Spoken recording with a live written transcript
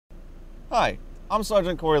Hi, I'm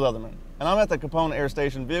Sergeant Corey Leatherman, and I'm at the Kapaun Air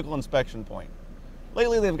Station Vehicle Inspection Point.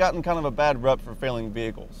 Lately, they've gotten kind of a bad rep for failing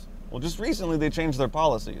vehicles. Well, just recently they changed their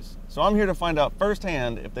policies, so I'm here to find out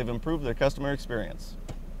firsthand if they've improved their customer experience.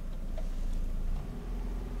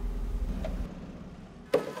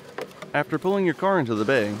 After pulling your car into the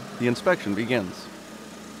bay, the inspection begins.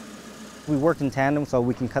 We work in tandem so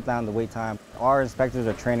we can cut down the wait time. Our inspectors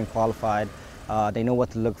are trained and qualified. They know what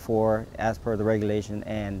to look for as per the regulation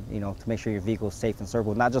and, to make sure your vehicle is safe and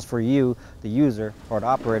servable, not just for you, the user or the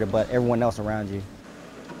operator, but everyone else around you.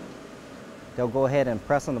 They'll go ahead and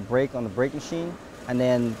press on the brake on the machine, and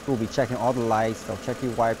then we'll be checking all the lights. They'll check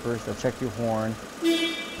your wipers, they'll check your horn,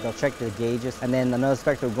 they'll check the gauges, and then another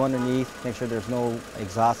inspector will go underneath, make sure there's no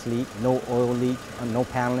exhaust leak, no oil leak, no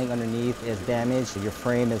paneling underneath is damaged, your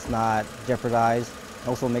frame is not jeopardized.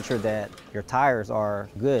 Also make sure that your tires are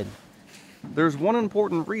good. There's one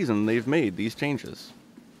important reason they've made these changes.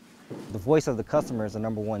 The voice of the customer is the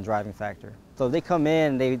 #1 driving factor. So if they come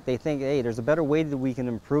in, they think, hey, there's a better way that we can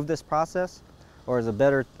improve this process, or there's a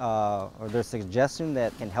better, or there's a suggestion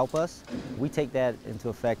that can help us, we take that into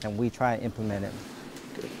effect and we try and implement it.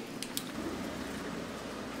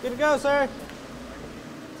 Good to go, sir.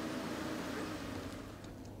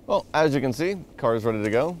 Well, as you can see, car's ready to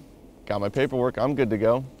go. Got my paperwork, I'm good to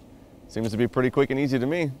go. Seems to be pretty quick and easy to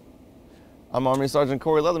me. I'm Army Sergeant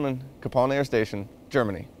Corey Leatherman, Kapaun Air Station,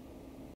 Germany.